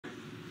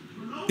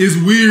it's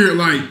weird,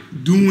 like,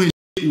 doing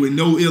shit with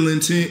no ill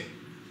intent,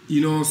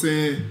 you know what I'm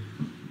saying?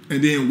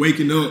 And then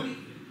waking up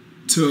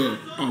to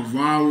a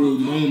viral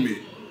moment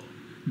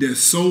that's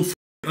so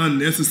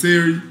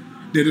unnecessary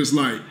that it's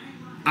like,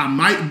 I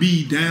might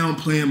be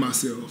downplaying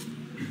myself.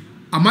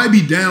 I might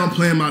be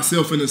downplaying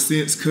myself in a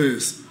sense,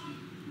 because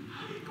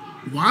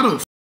why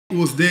the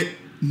was that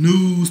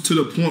news to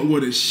the point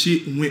where the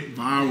shit went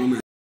viral?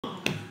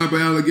 Type of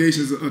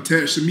allegations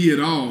attached to me at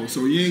all.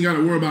 So you ain't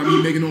gotta worry about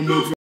me making no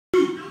motherfucker.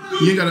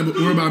 You ain't gotta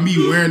worry about me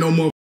wearing no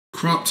more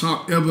crop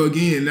top ever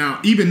again. Now,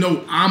 even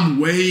though I'm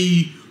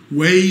way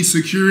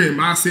secure in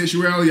my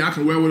sexuality, I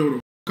can wear whatever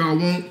the fuck I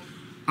want.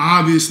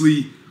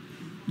 Obviously,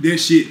 that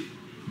shit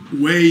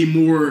way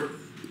more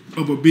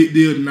of a big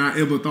deal than I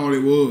ever thought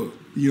it was.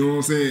 You know what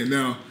I'm saying?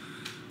 Now,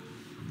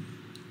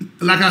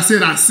 like I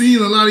said, I seen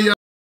a lot of y'all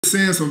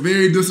saying some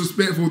very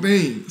disrespectful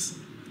things.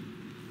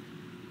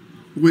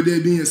 With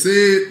that being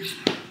said,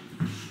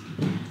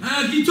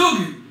 keep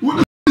talking. What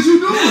the f is you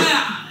doing?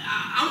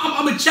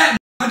 I'm a chat.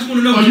 I just want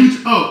to know.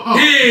 Oh.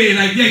 Yeah,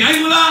 like, yeah, I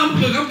ain't gonna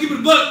lie. I'm keeping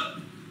the buck.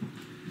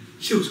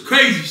 Shit was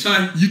crazy,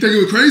 son. You think it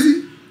was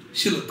crazy?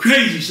 Shit look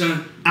crazy,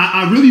 son.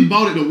 I really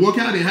bought it to work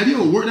out in. Have you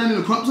ever worked out in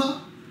a crop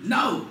top?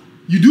 No.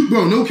 You do,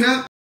 bro? No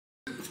cap.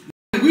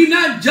 We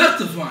not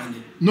justifying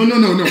it. No.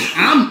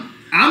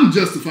 I'm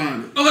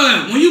justifying it.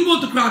 Okay, when you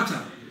bought the crop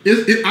top,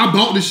 I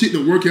bought this shit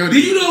to work out.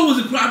 Did you know it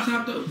was a crop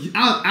top though?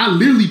 I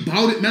literally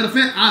bought it. Matter of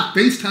fact, I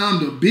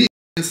FaceTimed a bitch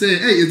and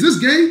said, "Hey, is this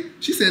gay?"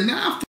 She said, "Nah,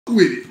 I fuck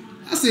with it."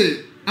 I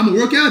said, "I'm gonna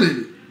work out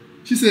in it."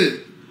 She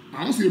said,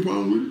 "I don't see a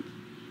problem with it."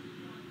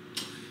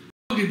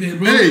 Fuck it then,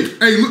 bro.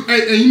 Hey, look,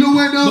 hey, you know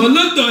what though? But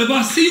look though, if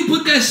I see you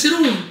put that shit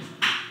on,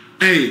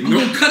 hey, I'm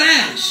gonna cut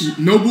ass.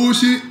 No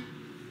bullshit.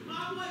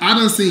 I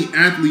done seen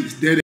athletes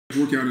dead ass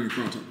work out in the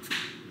crop top.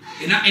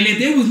 And if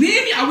they was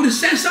near me, I would have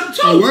said something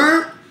too. A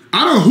word?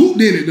 I done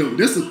hooped in it though.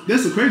 That's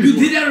a crazy. You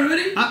did that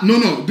already?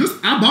 No.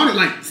 I bought it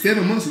like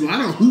 7 months ago. I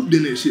done hooped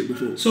in that shit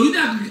before. So you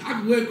think I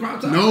could wear a crop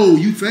top? No,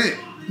 you fat.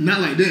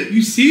 Not like that.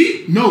 You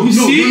see? No.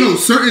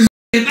 Certain.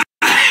 No,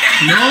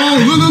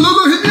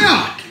 look, hit me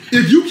out.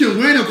 If you can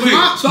wear the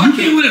crop, so I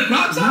can't wear the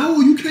crop top?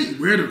 No, you can't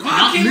wear the crop.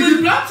 I can't wear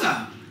the crop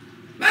top.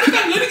 Matter of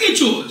fact, let me get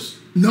yours.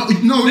 No. Hear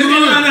what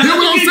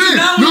I'm saying?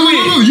 No.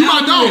 You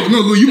my dog.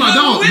 No, look, you my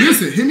dog.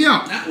 Listen, hear me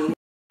out.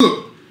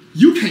 Look,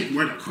 you can't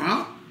wear the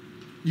crop.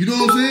 You know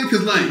what I'm saying?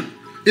 Because, like,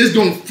 it's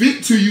going to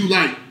fit to you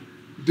like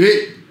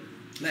that.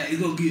 Like,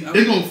 it's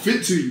going to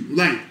fit to you.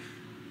 Like,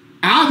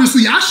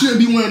 obviously, I shouldn't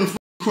be wearing a crop.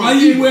 Why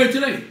you wear it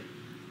today?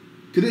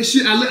 Because that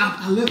shit, I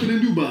left it in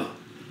Dubai.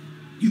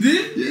 You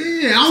did?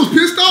 Yeah, I was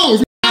pissed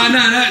off.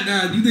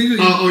 Nah. You think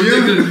yeah? You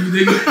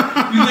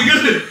think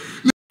good?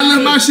 I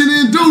left my shit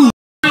in Dubai.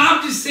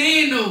 I'm just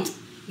saying, though,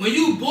 when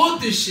you bought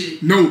this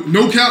shit.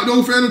 No cap,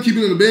 though, FANUM, keep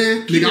it in the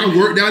band. Nigga, I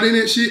worked out in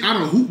that shit. I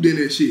done hooped in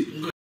that shit.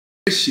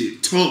 That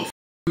shit tough.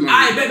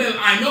 Like,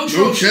 I know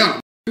no cap.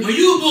 When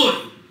you bought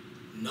it,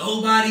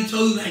 nobody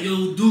told you like,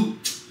 yo, dude,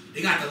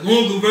 they got the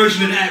longer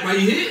version of that right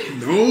here.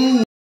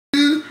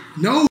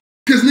 No,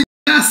 because nigga,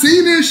 I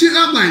seen that shit.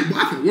 I'm like,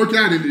 well, I can work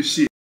out in this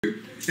shit,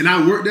 and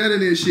I worked out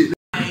in that shit.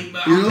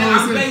 You know what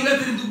I'm saying? You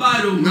left it in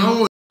Dubai though.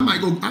 No, I might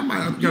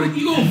gotta.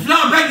 You gonna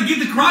fly back to get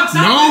the crops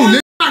out? No,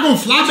 nigga, I'm not gonna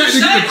fly back to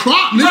get the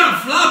crop, nigga. You gotta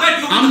fly back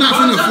to get I'm not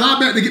gonna fly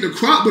back to get the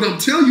crop, but I'm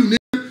telling you,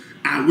 nigga,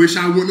 I wish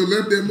I wouldn't have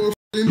left that motherfucker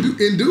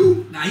in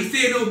do. Nah, he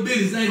said no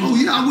business, ain't he? Oh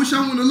yeah, I wish I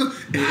wouldn't have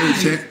left. Hey,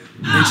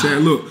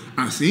 chat, look,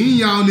 I seen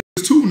y'all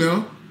niggas too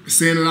now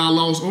saying that I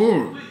lost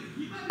oil.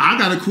 I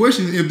got a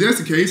question. If that's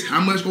the case, how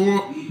much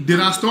oil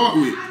did I start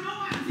with?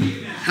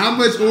 How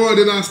much oil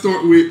did I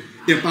start with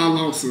if I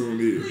lost some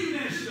there?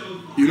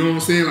 You know what I'm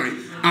saying? Like,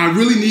 I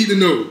really need to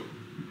know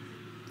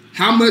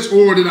how much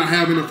oil did I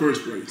have in the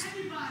first place?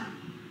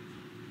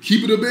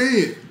 Keep it a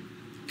band.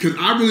 Cause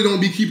I really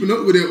don't be keeping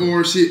up with that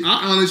oil shit.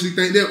 I honestly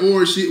think that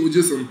oil shit was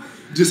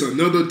just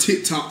another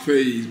TikTok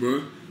phase,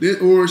 bro.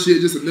 That oil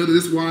shit just another.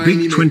 That's why I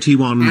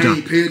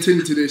ain't pay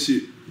attention to that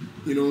shit.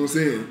 You know what I'm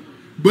saying?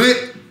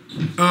 But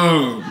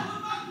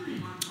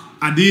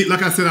I did,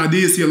 like I said, I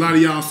did see a lot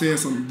of y'all saying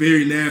some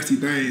very nasty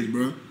things,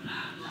 bro.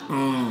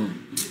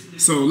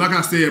 So like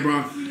I said,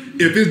 bro,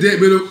 if it's that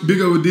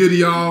big of a deal to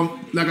y'all,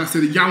 like I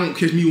said, y'all won't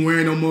catch me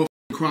wearing no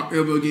motherfucking crop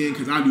ever again,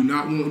 because I do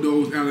not want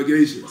those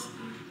allegations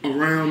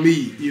around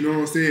me. You know what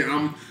I'm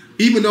saying?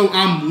 Even though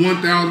I'm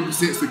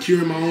 1000%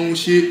 secure in my own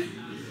shit,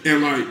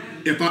 and like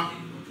if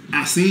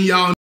I seen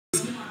y'all,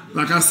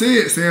 like I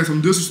said, saying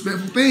some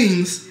disrespectful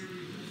things,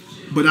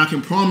 but I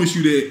can promise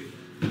you that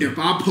if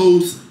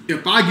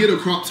I get a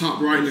crop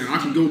top right now, I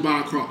can go buy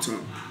a crop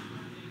top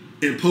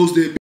and post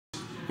that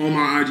on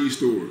my IG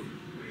story.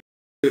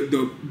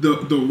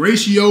 The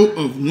ratio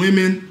of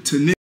women to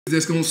niggas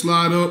that's gonna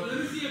slide up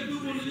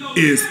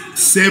is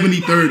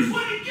 70-30.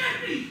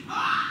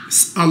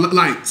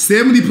 Like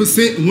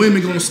 70%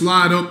 women gonna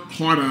slide up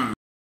harder on.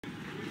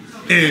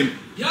 And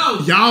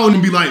y'all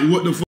gonna be like,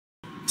 what the fuck?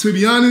 To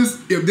be honest,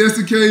 if that's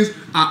the case,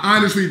 I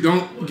honestly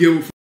don't give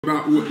a fuck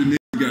about what the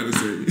niggas gotta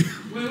say.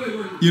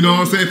 You know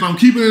what I'm saying? If I'm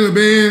keeping it in a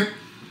band,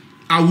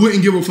 I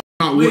wouldn't give a fuck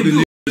about what the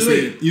niggas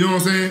say. you know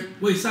what I'm saying?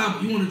 Wait,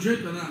 stop. You want to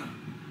drink or not?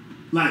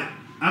 Like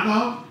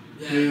alcohol?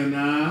 Yeah,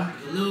 nah.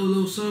 A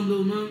little something,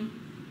 little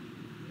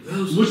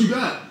nothing. What you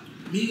got?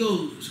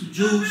 Migos, some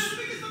juice.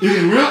 Is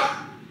it real?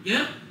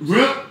 Yeah.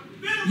 Real?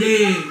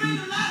 Yeah.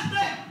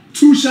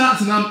 2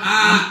 shots and I'm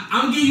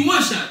gonna give you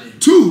 1 shot then.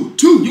 2.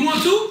 You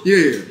want 2?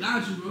 Yeah.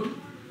 Got you, bro.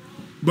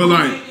 But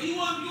like,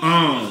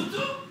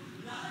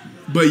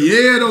 but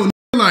yeah though,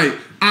 like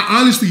I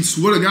honestly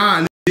swear to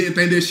God, I didn't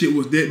think that shit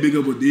was that big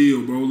of a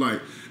deal, bro.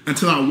 Like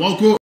until I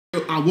woke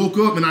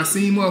up and I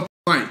seen like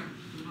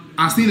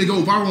I seen it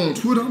go viral on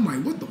Twitter. I'm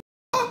like, what the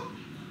fuck?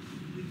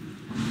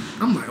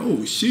 I'm like,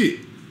 oh shit.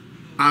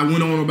 I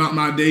went on about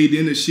my day,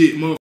 then the shit,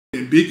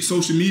 motherfucking big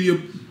social media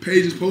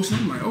pages posting.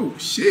 I'm like, oh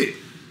shit.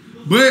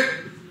 But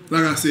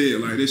like I said,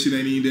 like that shit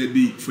ain't even that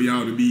deep for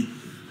y'all to be.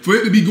 For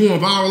it to be going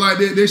viral like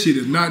that, that shit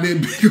is not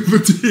that big of a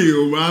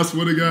deal, bro. I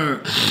swear to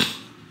God.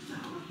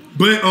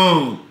 But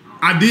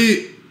I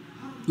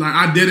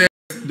dead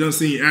ass done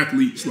seen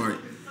athletes like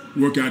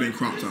work out in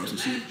crop tops and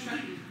shit.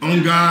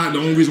 On God, the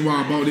only reason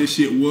why I bought this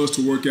shit was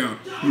to work out,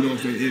 you know what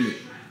I'm saying, in it.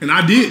 And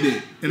I did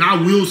that. And I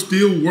will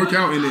still work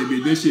out in that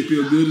bitch. That shit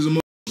feel good as a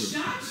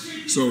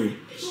motherfucker. So,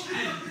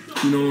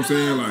 you know what I'm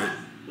saying?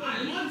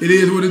 Like, it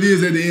is what it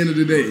is at the end of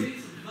the day.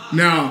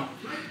 Now,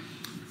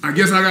 I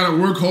guess I gotta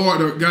work hard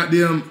to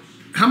goddamn.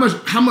 How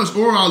much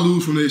ore I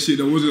lose from that shit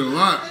though? Was it a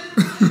lot?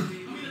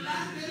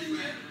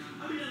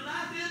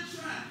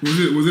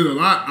 was it a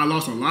lot? I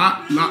lost a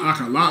lot, like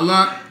a lot.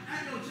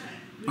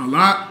 A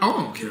lot? Oh,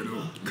 I don't care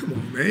though. Come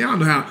on, man. Y'all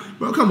know how.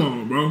 Bro, come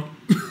on, bro.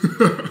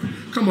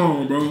 Come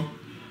on, bro.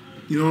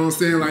 You know what I'm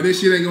saying? Like this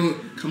shit ain't gonna.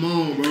 Come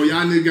on, bro.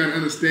 Y'all niggas gotta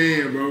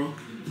understand, bro,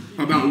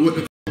 about what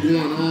the fuck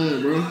going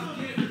on, bro.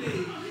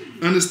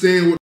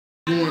 Understand what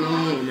the fuck going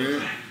on,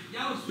 man.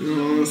 You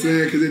know what I'm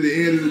saying? Because at the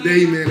end of the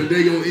day, man, the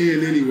day gonna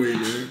end anyway,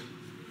 man.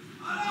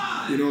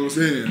 You know what I'm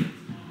saying?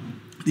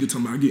 You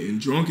talking about getting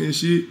drunk and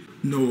shit?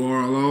 No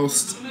R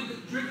lost.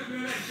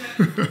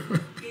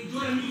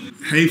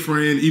 Hey,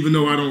 friend, even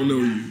though I don't know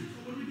you.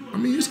 I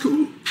mean, it's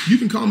cool. You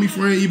can call me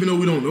friend even though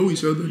we don't know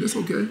each other. That's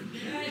okay.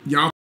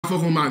 Y'all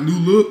fuck on my new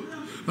look.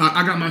 Like,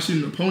 I got my shit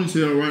in a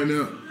ponytail right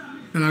now.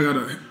 And I got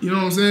a, you know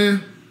what I'm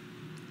saying?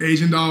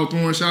 Asian dog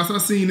throwing shots. I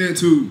seen that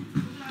too.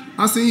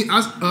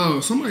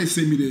 Somebody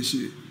sent me that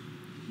shit.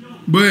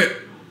 But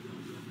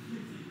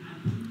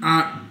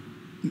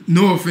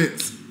no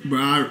offense, but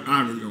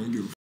I really don't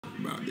give a fuck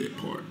about that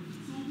part.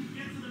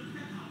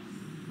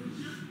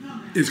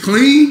 It's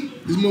clean.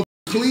 It's more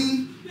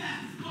clean.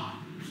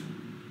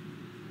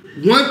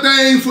 One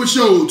thing for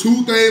sure,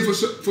 2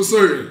 things for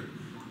certain.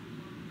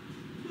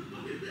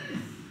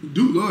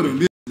 Do love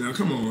them. Now,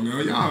 come on now,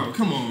 y'all.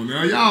 Come on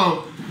now,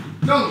 y'all.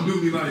 Don't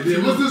do me like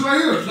that. What's this right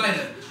here? It's like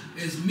that.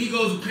 It's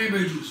Migos with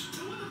cranberry juice.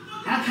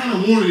 I kind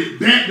of wanted it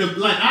back to,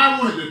 like, I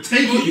wanted to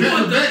take it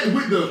back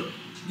with the,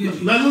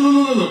 like,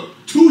 look.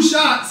 2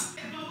 shots.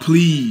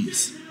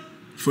 Please,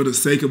 for the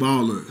sake of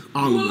all of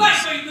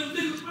us,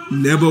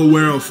 never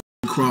wear a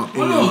crop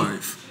in your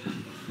life.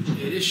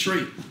 Yeah, it's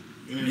straight.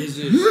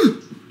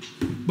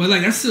 But,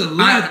 like, that's still a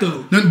lot,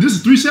 though. This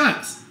is 3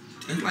 shots.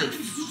 That's like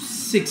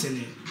 6 in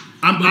there.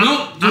 I'm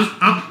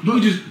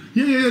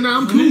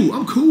cool.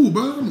 I'm cool,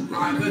 bro. I'm a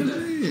grown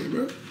man,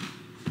 bro.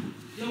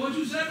 Yo, what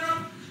you said,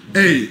 bro?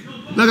 Hey,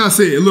 like I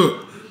said,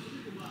 look,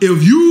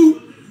 if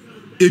you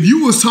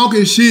was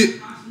talking shit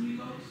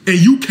and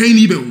you can't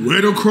even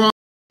wear the crop,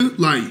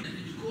 like,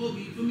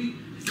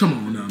 come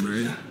on now,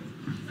 man.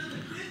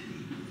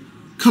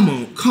 Come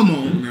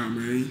on now,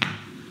 man.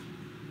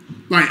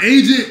 Like,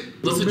 agent.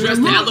 Let's address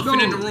the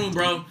elephant in the room,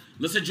 bro.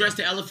 Let's address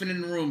the elephant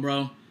in the room,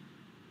 bro.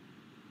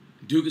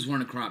 Duke is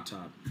wearing a crop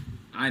top.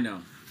 I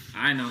know.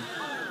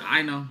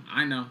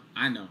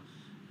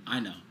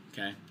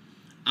 Okay.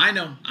 I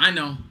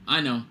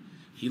know.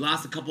 He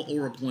lost a couple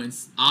aura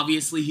points.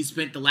 Obviously, he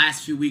spent the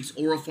last few weeks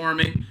aura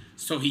farming,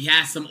 so he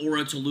has some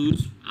aura to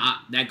lose.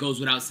 That goes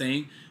without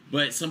saying.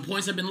 But some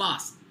points have been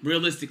lost.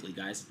 Realistically,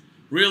 guys.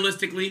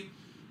 Realistically,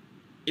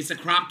 it's a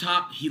crop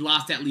top. He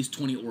lost at least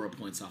 20 aura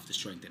points off the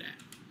strength of that.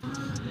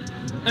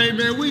 Hey,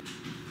 man,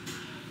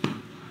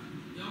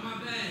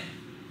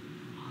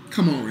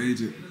 come on,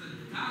 agent.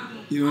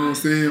 You know what I'm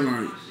saying?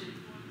 Like,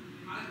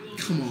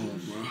 come on,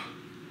 bro.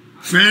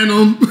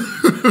 FANUM.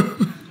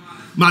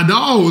 My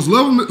dog was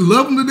loving to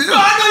death. Bro,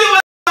 I know you're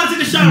about to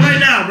take a shot right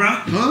now, bro.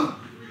 Huh?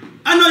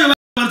 I know you're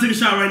about to take a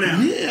shot right now.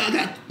 Yeah, I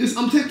got this.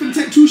 I'm taking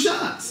 2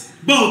 shots.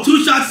 Bro,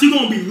 2 shots, you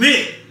gonna be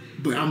lit.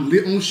 But I'm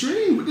lit on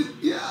stream with it.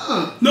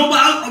 Yeah. No, but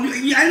I ain't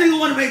gonna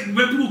want to make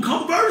people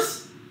come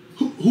first.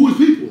 Who is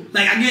people?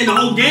 Like, again, the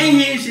whole game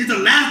here, it's the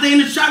last thing in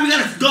the shot. We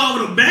gotta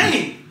start with a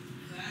bang.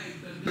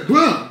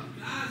 Bro,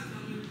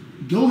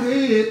 go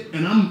ahead,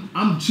 and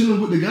I'm chilling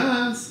with the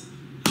guys.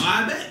 Oh,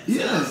 I bet.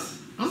 Yeah,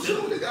 I'm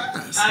chilling with the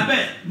guys. I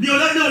bet. Yo,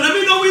 let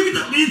me know when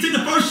you take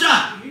the first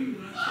shot.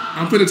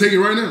 I'm finna take it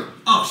right now.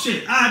 Oh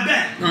shit, I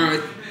bet. All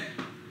right.